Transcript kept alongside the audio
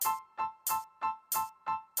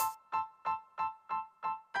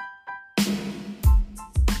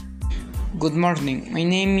Good morning, my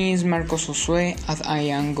name is Josue and I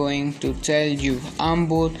am going to tell you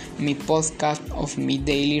about my podcast of my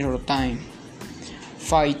daily routine.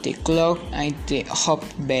 5 o'clock I hop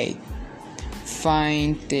bathe.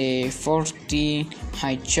 5:40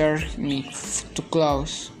 I charge my two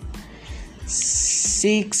clothes.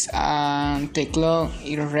 6 o'clock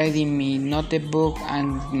I ready my notebook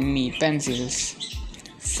and my pencils.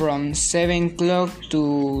 From 7 o'clock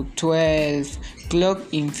to 12 o'clock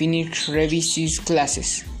in finish revisions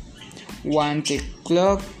classes. 1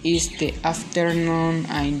 o'clock is the afternoon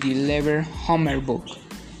I deliver homework.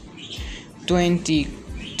 20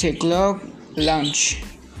 o'clock lunch.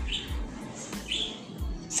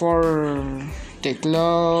 4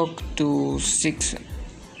 o'clock to 6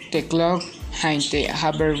 o'clock I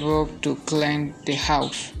have work to clean the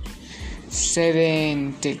house.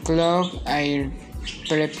 7 o'clock I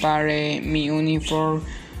prepare my uniform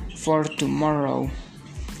for tomorrow.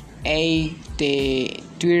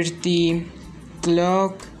 8:30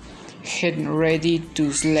 o'clock get ready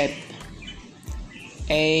to sleep.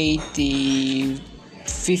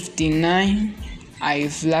 8:59 I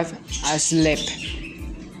fall asleep.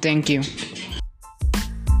 Thank you.